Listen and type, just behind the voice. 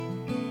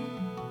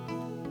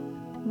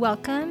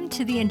Welcome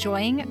to the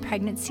Enjoying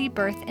Pregnancy,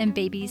 Birth, and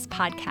Babies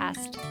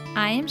podcast.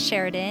 I am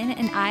Sheridan,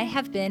 and I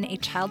have been a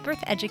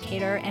childbirth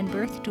educator and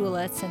birth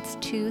doula since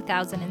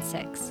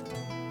 2006.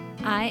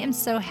 I am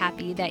so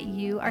happy that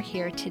you are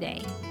here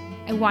today.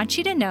 I want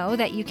you to know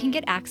that you can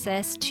get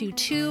access to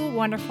 2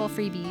 wonderful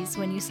freebies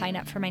when you sign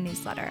up for my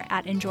newsletter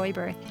at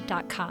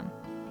enjoybirth.com.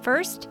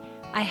 First,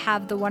 I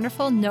have the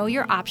wonderful Know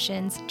Your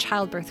Options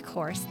childbirth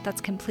course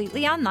that's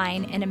completely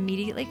online and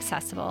immediately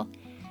accessible,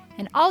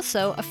 and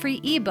also a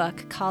free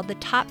ebook called The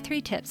Top 3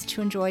 Tips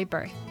to Enjoy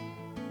Birth.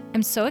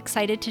 I'm so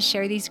excited to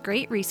share these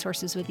great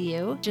resources with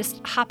you.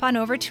 Just hop on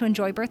over to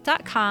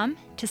enjoybirth.com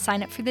to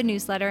sign up for the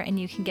newsletter and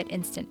you can get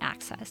instant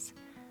access.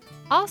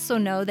 Also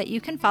know that you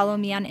can follow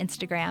me on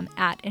Instagram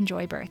at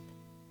enjoybirth.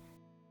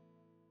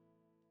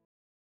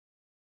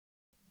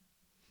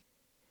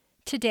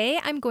 Today,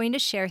 I'm going to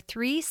share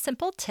 3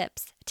 simple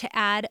tips to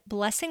add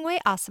Blessing Way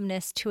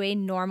awesomeness to a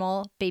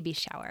normal baby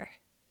shower.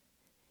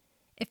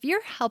 If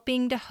you're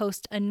helping to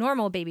host a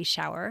normal baby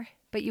shower,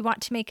 but you want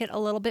to make it a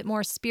little bit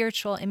more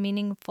spiritual and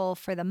meaningful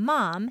for the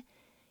mom,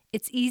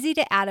 it's easy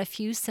to add a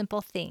few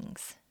simple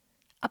things.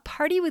 A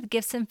party with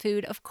gifts and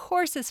food, of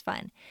course, is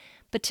fun,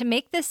 but to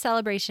make this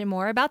celebration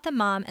more about the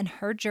mom and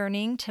her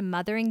journey to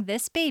mothering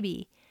this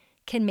baby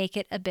can make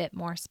it a bit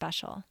more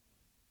special.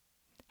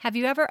 Have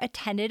you ever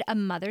attended a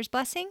mother's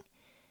blessing?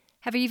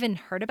 Have you even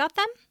heard about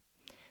them?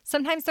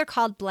 Sometimes they're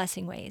called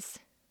Blessing Ways,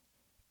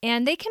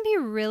 and they can be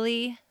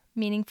really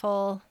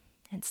meaningful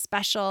and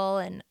special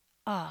and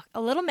a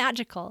little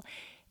magical.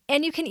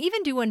 And you can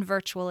even do one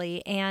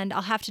virtually, and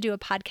I'll have to do a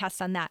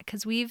podcast on that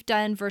because we've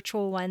done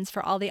virtual ones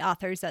for all the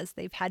authors as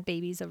they've had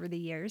babies over the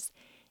years.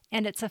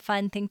 And it's a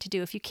fun thing to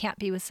do if you can't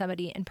be with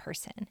somebody in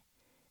person.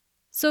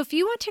 So if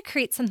you want to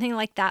create something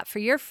like that for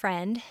your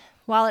friend,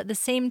 while at the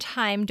same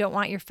time don't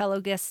want your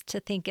fellow guests to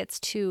think it's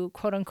too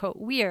quote unquote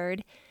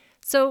weird,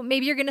 so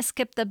maybe you're going to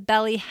skip the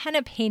belly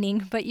henna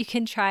painting, but you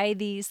can try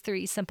these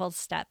 3 simple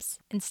steps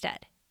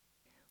instead.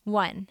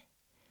 1.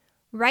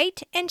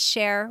 Write and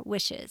share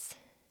wishes.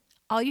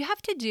 All you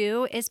have to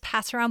do is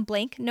pass around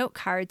blank note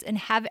cards and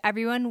have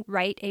everyone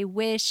write a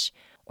wish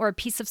or a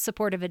piece of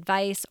supportive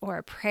advice or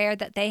a prayer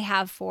that they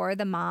have for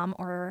the mom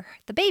or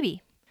the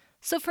baby.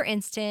 So for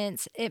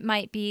instance, it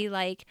might be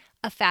like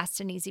a fast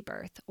and easy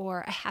birth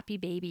or a happy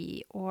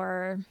baby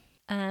or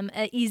an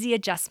easy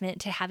adjustment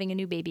to having a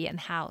new baby in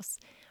the house.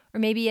 Or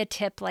maybe a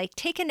tip like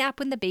take a nap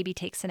when the baby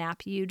takes a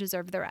nap, you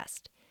deserve the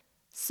rest.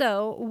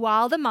 So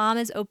while the mom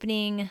is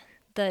opening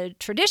the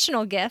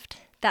traditional gift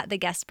that the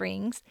guest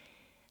brings,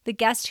 the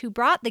guest who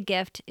brought the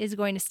gift is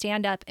going to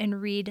stand up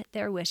and read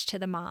their wish to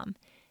the mom.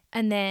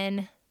 And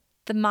then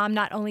the mom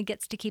not only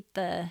gets to keep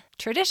the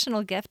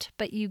traditional gift,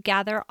 but you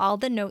gather all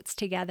the notes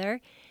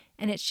together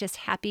and it's just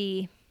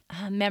happy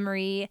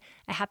memory,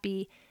 a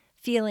happy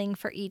feeling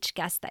for each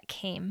guest that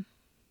came.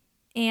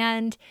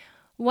 And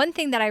one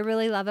thing that I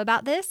really love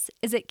about this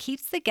is it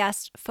keeps the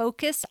guest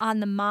focused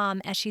on the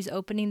mom as she's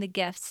opening the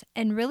gifts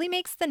and really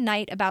makes the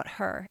night about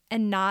her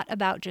and not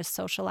about just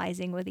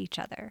socializing with each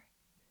other.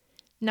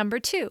 Number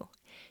 2,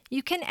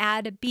 you can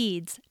add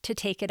beads to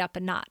take it up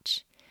a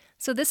notch.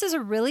 So this is a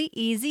really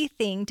easy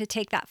thing to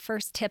take that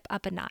first tip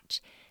up a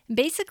notch.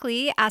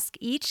 Basically, ask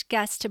each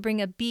guest to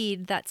bring a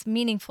bead that's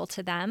meaningful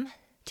to them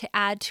to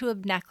add to a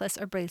necklace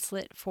or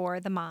bracelet for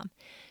the mom.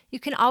 You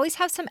can always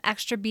have some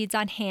extra beads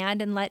on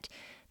hand and let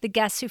the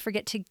guests who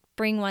forget to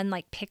bring one,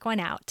 pick one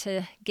out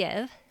to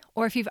give.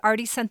 Or if you've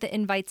already sent the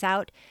invites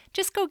out,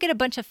 just go get a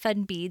bunch of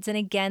fun beads. And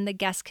again, the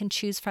guests can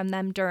choose from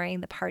them during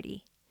the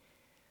party.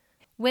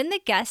 When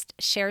the guest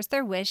shares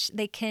their wish,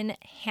 they can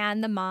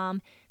hand the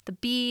mom the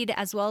bead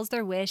as well as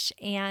their wish.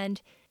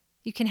 And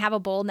you can have a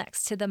bowl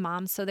next to the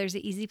mom so there's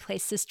an easy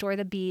place to store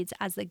the beads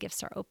as the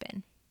gifts are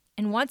open.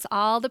 And once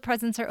all the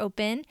presents are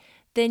open,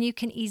 then you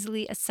can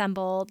easily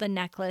assemble the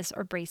necklace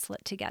or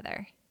bracelet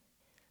together.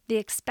 The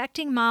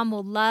expecting mom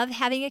will love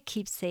having a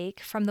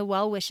keepsake from the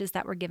well wishes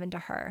that were given to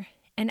her.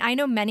 And I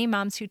know many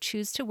moms who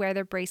choose to wear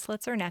their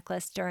bracelets or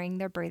necklace during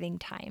their birthing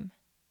time.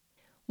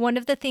 One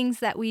of the things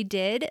that we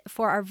did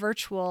for our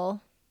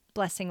virtual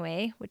Blessing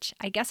Way, which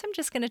I guess I'm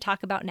just going to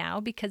talk about now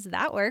because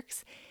that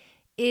works,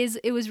 is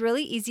it was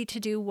really easy to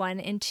do 1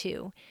 and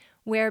 2,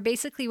 where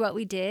basically what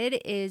we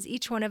did is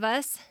each one of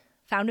us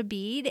found a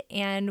bead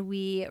and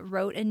we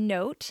wrote a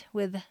note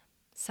with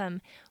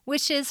some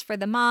wishes for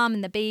the mom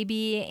and the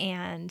baby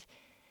and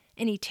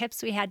any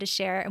tips we had to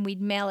share, and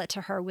we'd mail it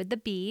to her with the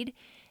bead.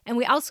 And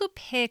we also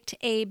picked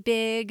a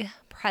big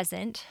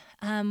present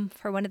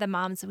for one of the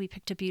moms. We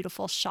picked a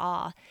beautiful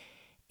shawl,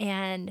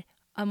 and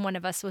one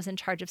of us was in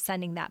charge of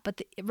sending that. But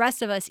the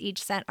rest of us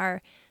each sent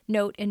our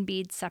note and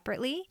beads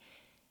separately.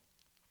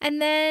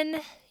 And then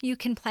you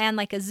can plan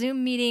a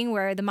Zoom meeting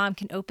where the mom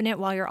can open it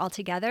while you're all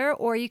together,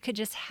 or you could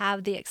just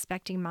have the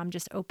expecting mom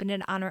just open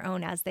it on her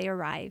own as they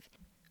arrive.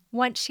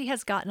 Once she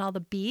has gotten all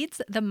the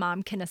beads, the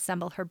mom can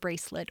assemble her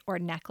bracelet or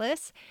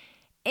necklace.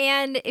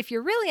 And if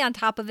you're really on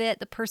top of it,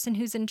 the person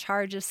who's in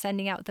charge of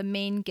sending out the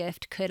main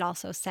gift could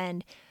also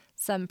send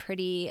some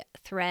pretty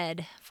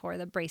thread for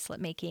the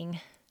bracelet making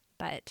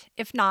But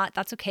if not,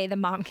 that's okay. The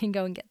mom can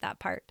go and get that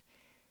part.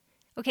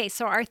 Okay,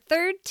 so our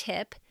third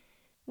tip,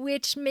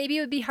 which maybe it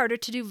would be harder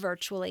to do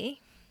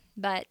virtually,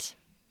 but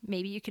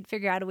maybe you could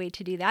figure out a way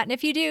to do that. And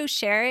if you do,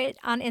 share it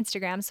on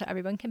Instagram so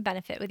everyone can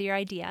benefit with your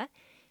idea.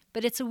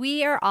 But it's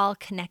we are all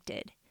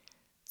connected.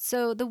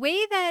 So the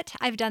way that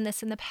I've done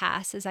this in the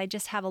past is I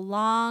just have a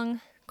long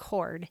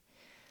cord,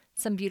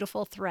 some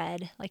beautiful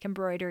thread, like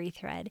embroidery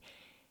thread.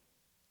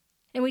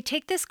 And we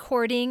take this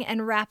cording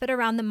and wrap it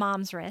around the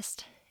mom's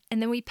wrist.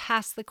 And then we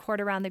pass the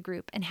cord around the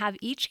group and have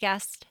each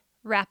guest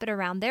wrap it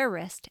around their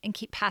wrist and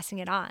keep passing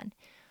it on.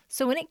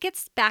 So when it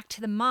gets back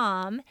to the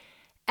mom,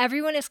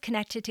 everyone is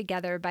connected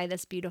together by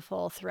this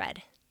beautiful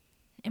thread.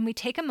 And we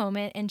take a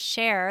moment and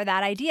share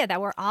that idea that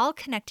we're all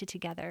connected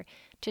together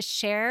to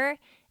share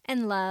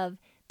and love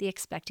the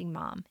expecting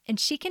mom. And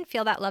she can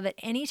feel that love at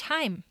any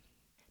time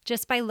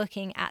just by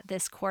looking at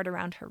this cord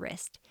around her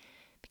wrist.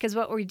 Because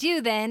what we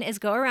do then is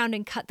go around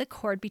and cut the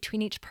cord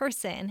between each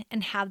person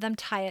and have them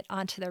tie it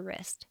onto their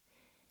wrist.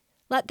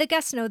 Let the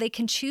guests know they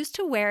can choose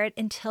to wear it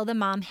until the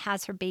mom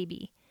has her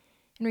baby.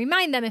 And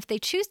remind them if they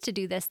choose to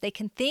do this, they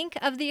can think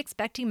of the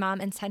expecting mom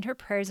and send her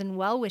prayers and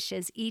well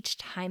wishes each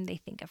time they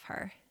think of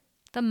her.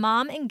 The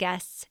mom and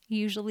guests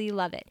usually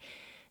love it.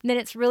 And then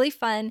it's really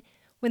fun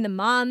when the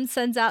mom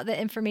sends out the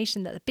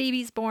information that the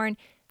baby's born,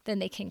 then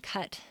they can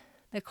cut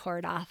the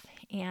cord off,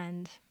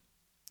 and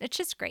it's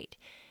just great.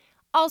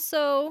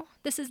 Also,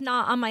 this is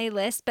not on my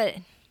list, but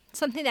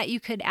something that you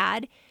could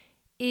add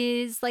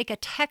is like a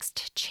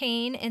text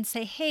chain and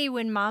say, hey,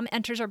 when mom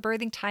enters her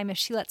birthing time, if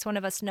she lets one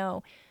of us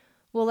know,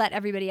 we'll let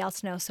everybody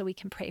else know so we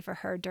can pray for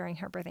her during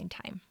her birthing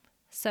time.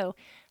 So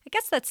I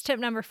guess that's tip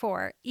number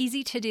 4,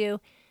 easy to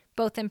do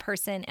both in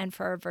person and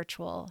for a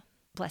virtual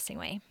Blessing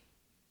Way.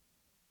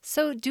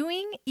 So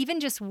doing even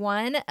just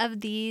one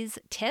of these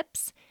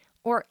tips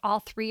or all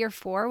 3 or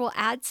 4 will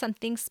add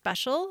something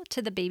special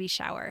to the baby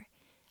shower.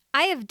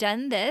 I have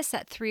done this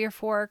at 3 or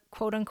 4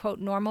 quote unquote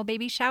normal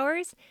baby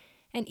showers,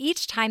 and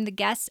each time the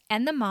guests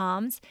and the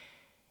moms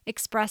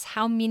express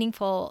how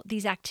meaningful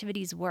these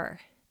activities were.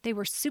 They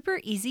were super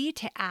easy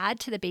to add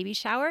to the baby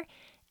shower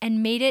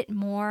and made it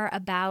more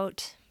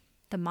about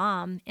the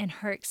mom and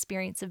her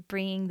experience of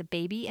bringing the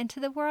baby into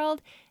the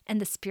world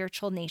and the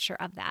spiritual nature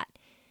of that.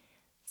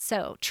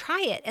 So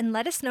try it and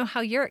let us know how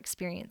your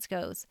experience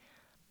goes.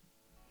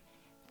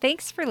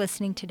 Thanks for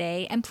listening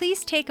today, and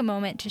please take a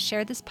moment to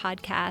share this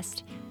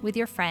podcast with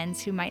your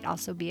friends who might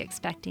also be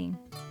expecting.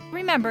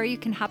 Remember, you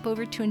can hop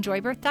over to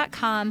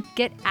enjoybirth.com,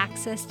 get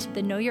access to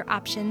the Know Your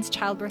Options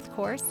childbirth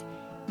course,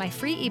 my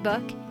free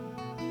ebook.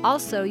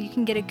 Also, you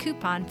can get a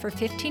coupon for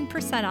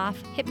 15%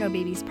 off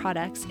Hypnobabies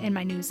products in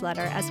my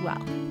newsletter as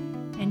well.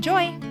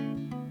 Enjoy!